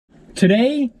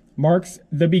Today marks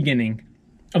the beginning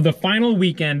of the final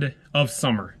weekend of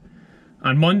summer.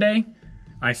 On Monday,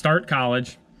 I start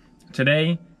college.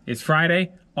 Today is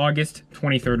Friday, August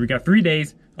 23rd. We got 3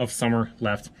 days of summer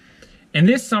left. And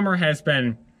this summer has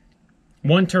been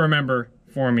one to remember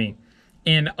for me.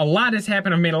 And a lot has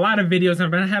happened. I've made a lot of videos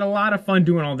and I've had a lot of fun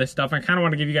doing all this stuff. I kind of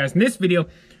want to give you guys in this video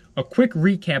a quick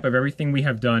recap of everything we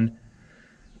have done,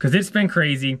 because it's been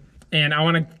crazy. And I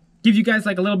want to give you guys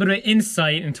like a little bit of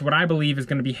insight into what I believe is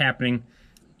going to be happening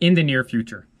in the near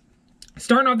future.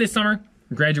 Starting off this summer,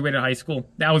 graduated high school.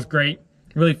 That was great.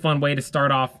 Really fun way to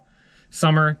start off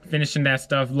summer, finishing that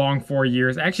stuff. Long 4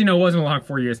 years. Actually, no, it wasn't a long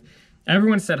 4 years.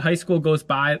 Everyone said high school goes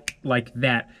by like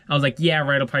that. I was like, yeah,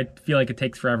 right, it'll probably feel like it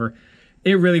takes forever.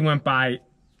 It really went by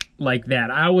like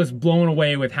that. I was blown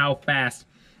away with how fast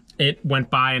it went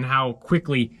by and how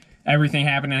quickly everything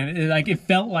happened. And it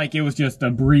felt like it was just a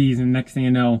breeze, and next thing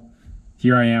you know,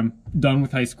 here I am, done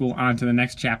with high school, on to the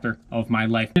next chapter of my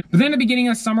life. But then at the beginning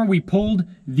of summer, we pulled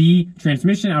the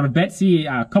transmission out of Betsy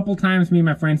a couple times. Me and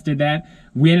my friends did that.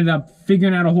 We ended up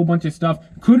figuring out a whole bunch of stuff.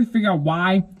 Couldn't figure out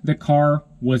why the car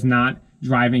was not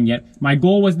driving yet. My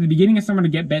goal was at the beginning of summer to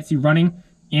get Betsy running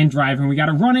and driving. We got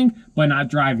her running, but not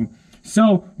driving.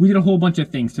 So we did a whole bunch of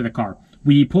things to the car.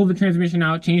 We pulled the transmission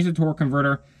out, changed the torque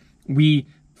converter. We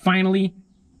finally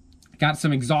got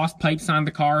some exhaust pipes on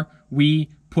the car. We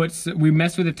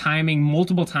messed with the timing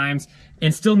multiple times,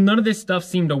 and still none of this stuff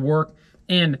seemed to work.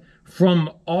 And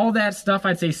from all that stuff,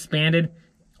 I'd say spanned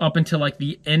up until like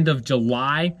the end of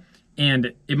July.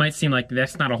 And it might seem like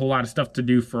that's not a whole lot of stuff to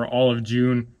do for all of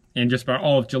June and just about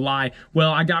all of July.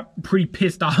 Well, I got pretty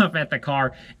pissed off at the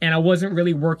car, and I wasn't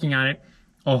really working on it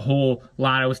a whole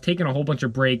lot. I was taking a whole bunch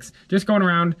of breaks, just going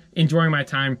around, enjoying my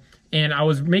time. And I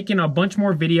was making a bunch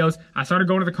more videos. I started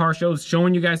going to the car shows,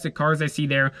 showing you guys the cars I see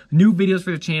there. New videos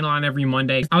for the channel on every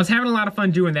Monday. I was having a lot of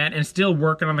fun doing that and still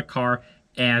working on the car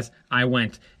as I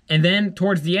went. And then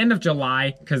towards the end of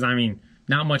July, because I mean,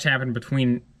 not much happened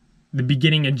between the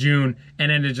beginning of June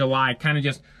and end of July, kind of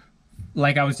just,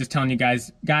 like I was just telling you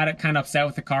guys, got it kind of upset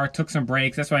with the car, took some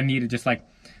breaks. That's why I needed to just like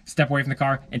step away from the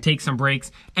car and take some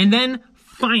breaks. And then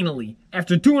finally,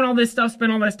 after doing all this stuff,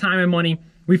 spent all this time and money,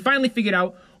 we finally figured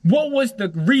out what was the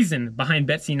reason behind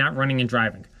Betsy not running and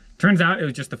driving. Turns out it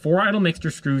was just the 4 idle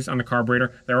mixture screws on the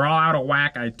carburetor. They were all out of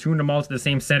whack. I tuned them all to the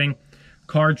same setting.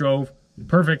 Car drove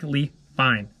perfectly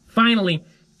fine. Finally,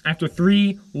 after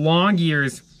 3 long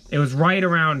years, it was right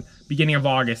around beginning of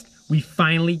August, we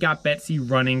finally got Betsy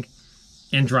running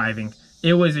and driving.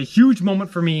 It was a huge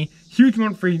moment for me, huge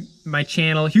moment for my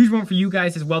channel, huge moment for you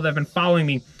guys as well that have been following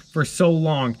me for so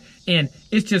long. And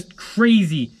it's just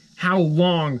crazy how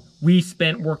long we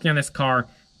spent working on this car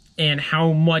and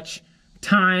how much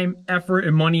time, effort,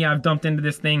 and money I've dumped into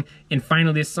this thing. And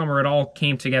finally this summer it all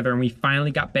came together and we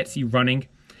finally got Betsy running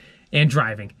and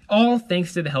driving. All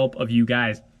thanks to the help of you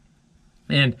guys.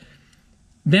 And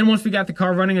then once we got the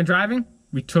car running and driving,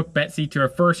 we took Betsy to her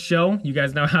first show. You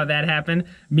guys know how that happened.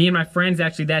 Me and my friends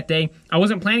actually that day, I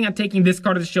wasn't planning on taking this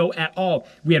car to the show at all.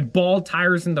 We had bald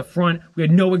tires in the front. We had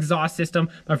no exhaust system.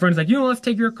 My friend's like, you know, let's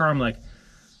take your car. I'm like,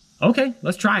 okay,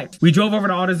 let's try it. We drove over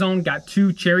to AutoZone, got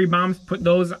 2 cherry bombs, put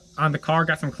those on the car,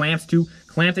 got some clamps too,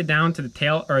 clamped it down to the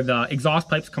tail or the exhaust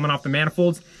pipes coming off the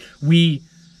manifolds. We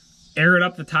aired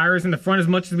up the tires in the front as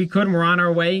much as we could and we're on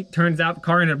our way. Turns out the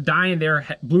car ended up dying there,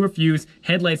 blew a fuse,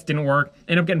 headlights didn't work,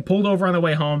 ended up getting pulled over on the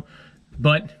way home,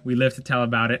 but we lived to tell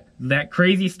about it. That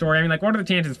crazy story, I mean, like, what are the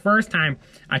chances? First time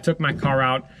I took my car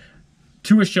out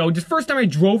to a show, just first time I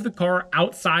drove the car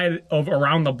outside of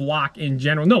around the block in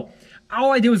general. No,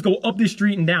 all I did was go up the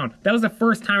street and down. That was the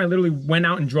first time I literally went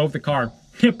out and drove the car.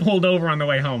 It pulled over on the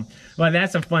way home. Well,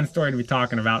 that's a fun story to be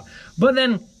talking about. But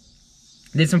then,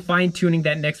 did some fine tuning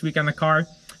that next week on the car.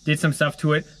 Did some stuff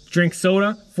to it. Drank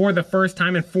soda for the first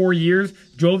time in 4 years.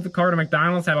 Drove the car to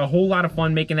McDonald's. Had a whole lot of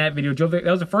fun making that video. That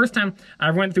was the first time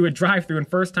I went through a drive-thru and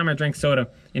first time I drank soda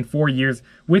in 4 years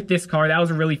with this car. That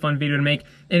was a really fun video to make.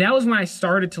 And that was when I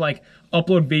started to like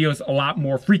upload videos a lot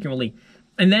more frequently.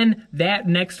 And then that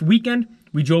next weekend,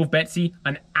 we drove Betsy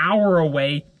an hour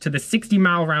away to the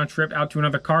 60-mile round trip out to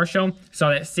another car show. Saw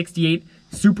that 68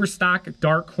 Super Stock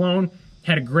Dark Clone.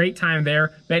 Had a great time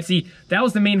there. Betsy, that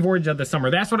was the main voyage of the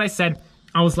summer. That's what I said.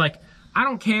 I was like, I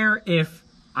don't care if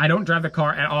I don't drive the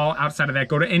car at all outside of that.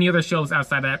 Go to any other shows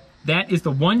outside of that. That is the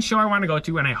one show I want to go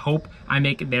to, and I hope I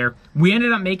make it there. We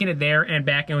ended up making it there and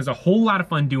back, and it was a whole lot of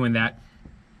fun doing that.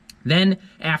 Then,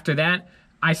 after that,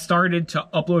 I started to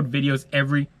upload videos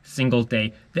every single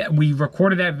day. We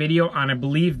recorded that video on, I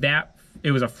believe, that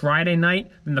It was a Friday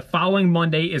night. Then the following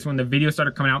Monday is when the videos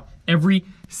started coming out every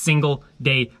single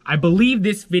day. I believe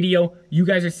this video you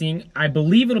guys are seeing, I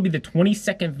believe it'll be the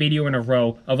 22nd video in a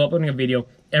row of uploading a video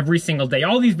every single day.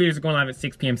 All these videos are going live at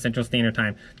 6 p.m. Central Standard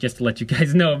Time, just to let you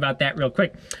guys know about that real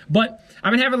quick. But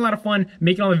I've been having a lot of fun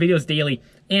making all the videos daily,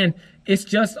 and it's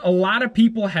just a lot of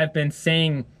people have been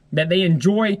saying that they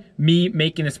enjoy me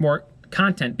making this more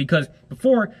content, because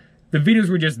before, the videos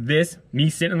were just this, me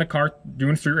sitting in the car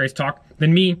doing street race talk,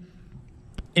 then me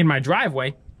in my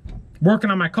driveway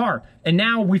working on my car. And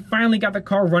now we finally got the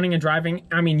car running and driving.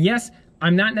 I mean, yes,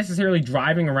 I'm not necessarily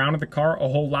driving around with the car a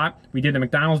whole lot. We did the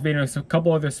McDonald's video and a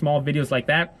couple other small videos like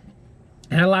that.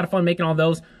 I had a lot of fun making all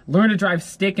those. Learned to drive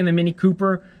stick in the Mini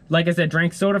Cooper. Like I said,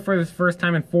 drank soda for the first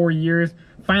time in 4 years.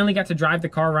 Finally got to drive the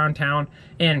car around town.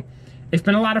 And it's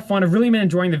been a lot of fun. I've really been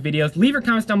enjoying the videos. Leave your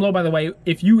comments down below, by the way,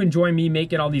 if you enjoy me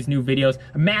making all these new videos.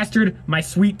 I mastered my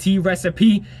sweet tea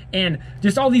recipe, and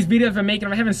just all these videos I'm making.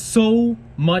 I'm having so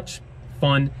much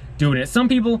fun doing it. Some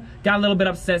people got a little bit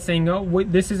upset saying, oh,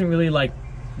 this isn't really like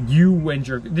you and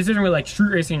this isn't really like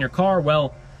street racing in your car.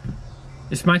 Well,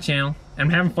 it's my channel, and I'm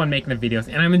having fun making the videos,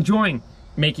 and I'm enjoying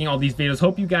making all these videos.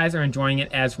 Hope you guys are enjoying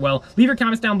it as well. Leave your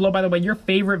comments down below, by the way, your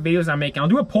favorite videos I'm making. I'll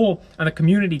do a poll on the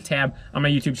community tab on my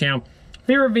YouTube channel.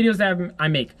 Favorite videos that I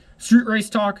make: street race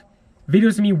talk,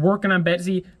 videos of me working on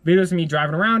Betsy, videos of me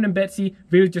driving around in Betsy,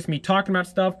 videos just me talking about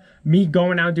stuff, me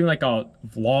going out doing like a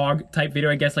vlog type video,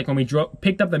 I guess, like when we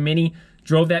picked up the Mini,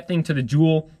 drove that thing to the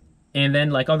Jewel, and then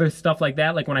like other stuff like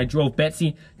that, like when I drove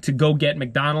Betsy to go get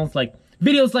McDonald's, like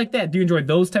videos like that. Do you enjoy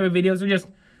those type of videos, or just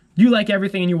do you like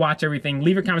everything and you watch everything?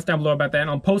 Leave your comments down below about that, and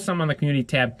I'll post something on the community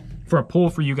tab for a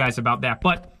poll for you guys about that.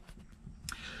 But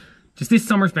just this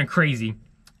summer's been crazy.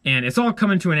 And it's all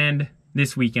coming to an end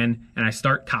this weekend, and I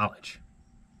start college.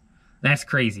 That's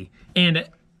crazy. And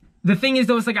the thing is,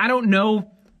 though, it's like I don't know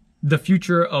the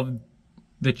future of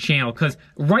the channel, because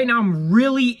right now I'm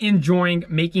really enjoying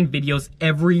making videos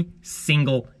every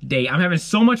single day. I'm having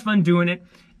so much fun doing it,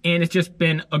 and it's just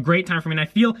been a great time for me. And I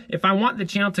feel if I want the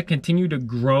channel to continue to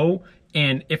grow,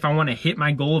 and if I want to hit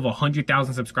my goal of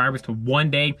 100,000 subscribers to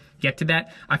one day get to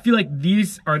that, I feel like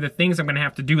these are the things I'm going to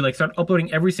have to do. Like start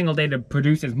uploading every single day to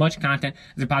produce as much content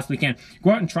as I possibly can.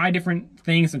 Go out and try different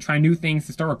things and try new things,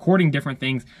 to start recording different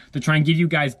things, to try and give you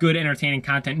guys good, entertaining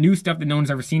content, new stuff that no one's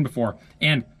ever seen before.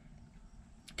 And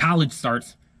college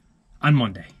starts on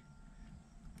Monday.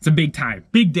 It's a big time,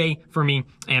 big day for me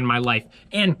and my life.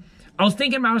 And I was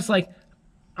thinking about, it's like,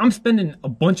 I'm spending a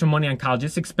bunch of money on college.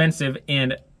 It's expensive,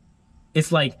 and it's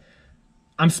like,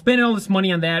 I'm spending all this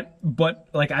money on that, but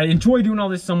like I enjoy doing all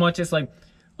this so much. It's like,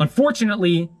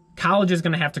 unfortunately, college is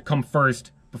gonna have to come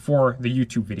first before the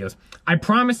YouTube videos. I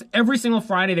promise every single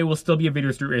Friday there will still be a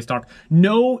video street race talk.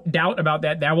 No doubt about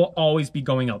that. That will always be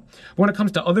going up. But when it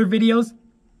comes to other videos,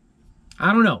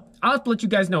 I don't know. I'll have to let you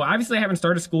guys know. Obviously, I haven't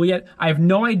started school yet. I have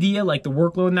no idea, like, the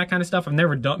workload and that kind of stuff. I've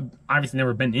never done, obviously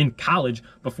never been in college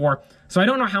before. So I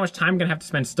don't know how much time I'm gonna have to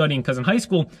spend studying, because in high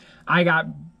school, I got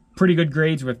pretty good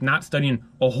grades with not studying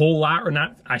a whole lot, or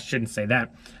not, I shouldn't say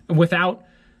that. Without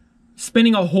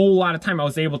spending a whole lot of time, I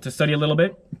was able to study a little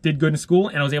bit, did good in school,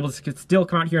 and I was able to still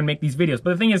come out here and make these videos.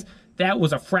 But the thing is, that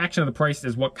was a fraction of the price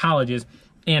as what college is.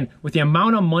 And with the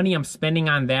amount of money I'm spending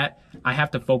on that, I have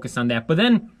to focus on that. But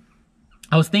then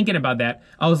I was thinking about that.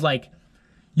 I was like,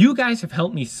 you guys have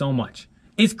helped me so much.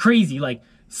 It's crazy. Like,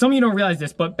 some of you don't realize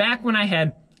this, but back when I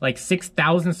had like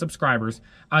 6,000 subscribers,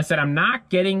 I said, I'm not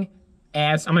getting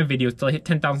ads on my videos till I hit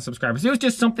 10,000 subscribers. It was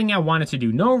just something I wanted to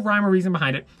do. No rhyme or reason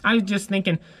behind it. I was just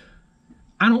thinking,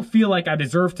 I don't feel like I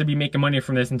deserve to be making money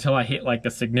from this until I hit like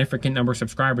a significant number of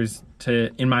subscribers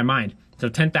in my mind. So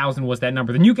 10,000 was that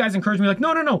number. Then you guys encouraged me like,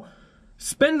 no.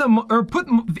 Spend or put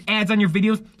ads on your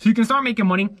videos so you can start making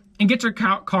money and get your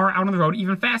car out on the road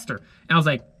even faster. And I was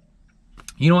like,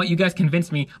 you know what? You guys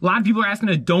convinced me. A lot of people are asking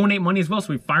to donate money as well,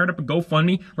 so we fired up a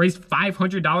GoFundMe, raised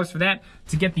 $500 for that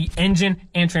to get the engine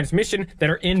and transmission that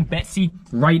are in Betsy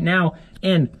right now.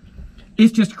 And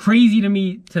it's just crazy to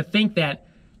me to think that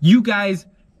you guys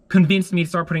convinced me to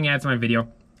start putting ads on my video.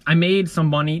 I made some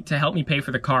money to help me pay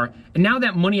for the car. And now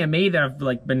that money I made that I've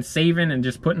like been saving and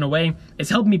just putting away,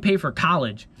 it's helping me pay for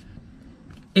college.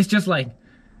 It's just like,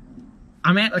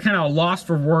 I'm at kind of a loss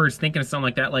for words thinking of something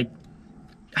like that. Like,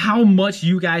 how much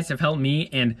you guys have helped me,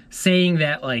 and saying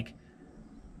that like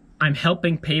I'm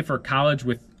helping pay for college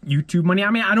with YouTube money. I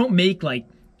mean, I don't make like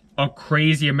a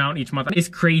crazy amount each month. It's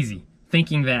crazy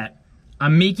thinking that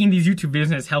I'm making these YouTube videos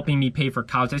and it's helping me pay for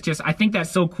college. It's just, I think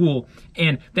that's so cool.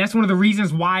 And that's one of the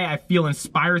reasons why I feel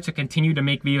inspired to continue to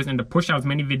make videos and to push out as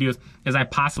many videos as I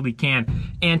possibly can.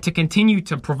 And to continue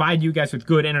to provide you guys with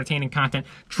good, entertaining content,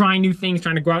 trying new things,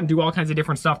 trying to go out and do all kinds of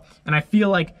different stuff. And I feel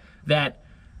like that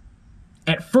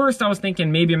at first I was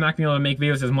thinking maybe I'm not gonna be able to make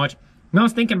videos as much. And I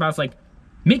was thinking about, it's like,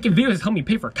 making videos has helped me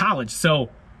pay for college. So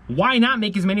why not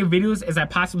make as many videos as I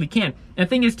possibly can? And the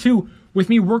thing is too, with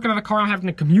me working on the car, I'm having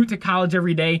to commute to college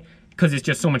every day because it's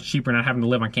just so much cheaper not having to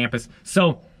live on campus.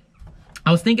 So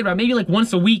I was thinking about maybe like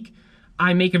once a week,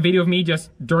 I make a video of me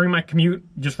just during my commute,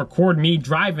 just record me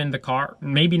driving the car.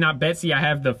 Maybe not Betsy, I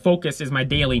have the Focus is my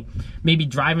daily. Maybe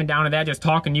driving down to that, just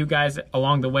talking to you guys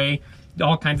along the way,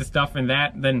 all kinds of stuff and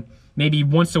that. Then maybe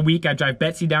once a week, I drive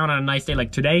Betsy down on a nice day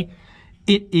like today.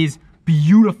 It is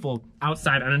beautiful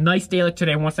outside on a nice day like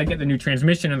today. Once I get the new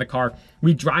transmission in the car,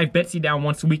 we drive Betsy down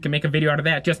once a week and make a video out of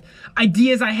that. Just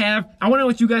ideas I have. I want to know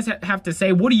what you guys have to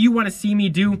say. What do you want to see me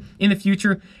do in the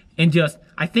future? And just,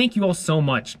 I thank you all so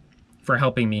much for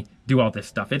helping me do all this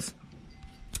stuff. It's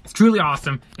truly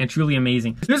awesome and truly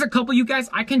amazing. There's a couple of you guys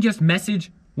I can just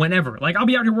message whenever. Like, I'll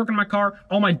be out here working in my car,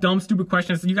 all my dumb, stupid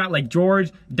questions. You got like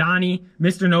George, Donnie,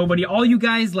 Mr. Nobody, all you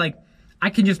guys, like, I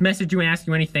can just message you and ask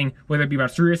you anything, whether it be about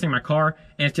servicing my car,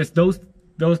 and it's just those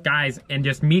guys and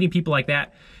just meeting people like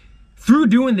that. Through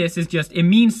doing this is just, it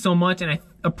means so much, and I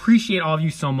appreciate all of you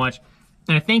so much,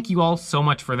 and I thank you all so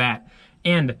much for that.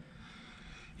 And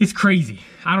it's crazy.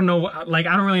 I don't know, like,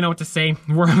 I don't really know what to say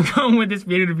where I'm going with this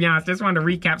video, to be honest. I just wanted to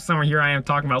recap summer. Here I am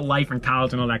talking about life and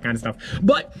college and all that kind of stuff.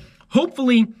 But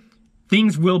hopefully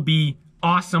things will be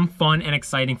awesome, fun, and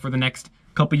exciting for the next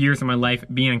couple years of my life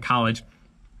being in college.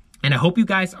 And I hope you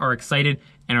guys are excited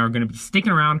and are going to be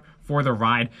sticking around for the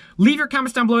ride. Leave your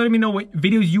comments down below. Let me know what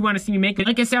videos you want to see me make.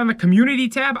 Like I said, on the community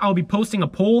tab, I'll be posting a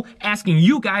poll asking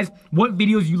you guys what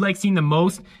videos you like seeing the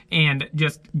most, and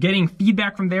just getting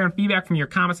feedback from there and feedback from your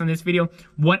comments on this video,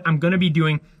 what I'm going to be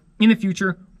doing in the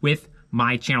future with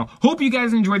my channel. Hope you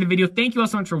guys enjoyed the video. Thank you all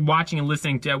so much for watching and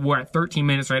listening to, we're at 13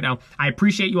 minutes right now. I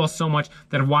appreciate you all so much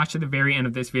that have watched at the very end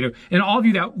of this video. And all of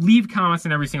you that leave comments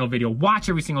in every single video, watch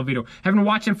every single video, have been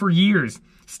watching for years,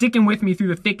 sticking with me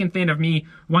through the thick and thin of me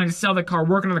wanting to sell the car,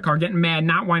 working on the car, getting mad,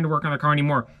 not wanting to work on the car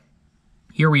anymore.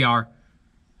 Here we are,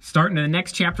 starting the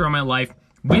next chapter of my life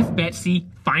with Betsy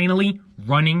finally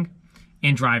running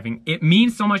and driving. It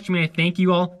means so much to me. I thank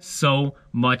you all so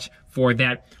much for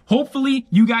that. Hopefully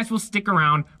you guys will stick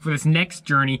around for this next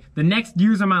journey, the next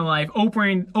years of my life,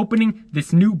 opening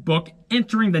this new book,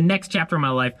 entering the next chapter of my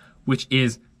life, which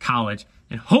is college.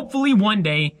 And hopefully one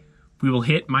day we will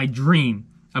hit my dream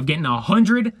of getting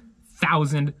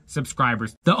 100,000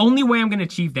 subscribers. The only way I'm gonna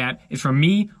achieve that is from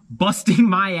me busting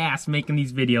my ass making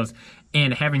these videos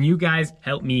and having you guys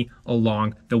help me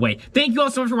along the way. Thank you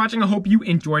all so much for watching. I hope you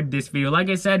enjoyed this video. Like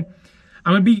I said,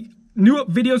 new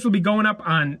videos will be going up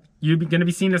on, you're gonna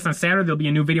be seeing this on Saturday. There'll be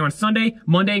a new video on Sunday,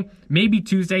 Monday, maybe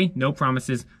Tuesday. No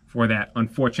promises for that,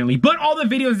 unfortunately. But all the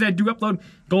videos that I do upload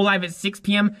go live at 6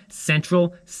 p.m.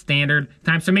 Central Standard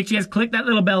Time. So make sure you guys click that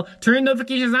little bell, turn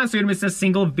notifications on so you don't miss a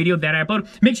single video that I upload.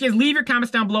 Make sure you guys leave your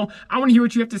comments down below. I wanna hear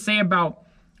what you have to say about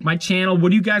my channel. What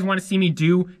do you guys want to see me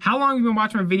do? How long have you been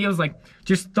watching my videos? Like,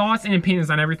 just thoughts and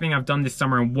opinions on everything I've done this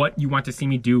summer and what you want to see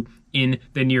me do in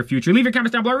the near future. Leave your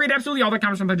comments down below. I read absolutely all the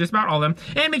comments, sometimes just about all of them.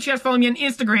 And make sure you guys follow me on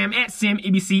Instagram at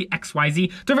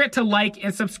SimABCXYZ. Don't forget to like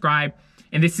and subscribe.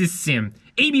 And this is Sim,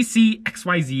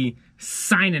 ABCXYZ,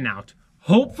 signing out.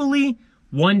 Hopefully,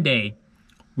 one day,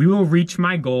 we will reach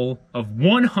my goal of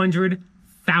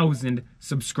 100,000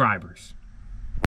 subscribers.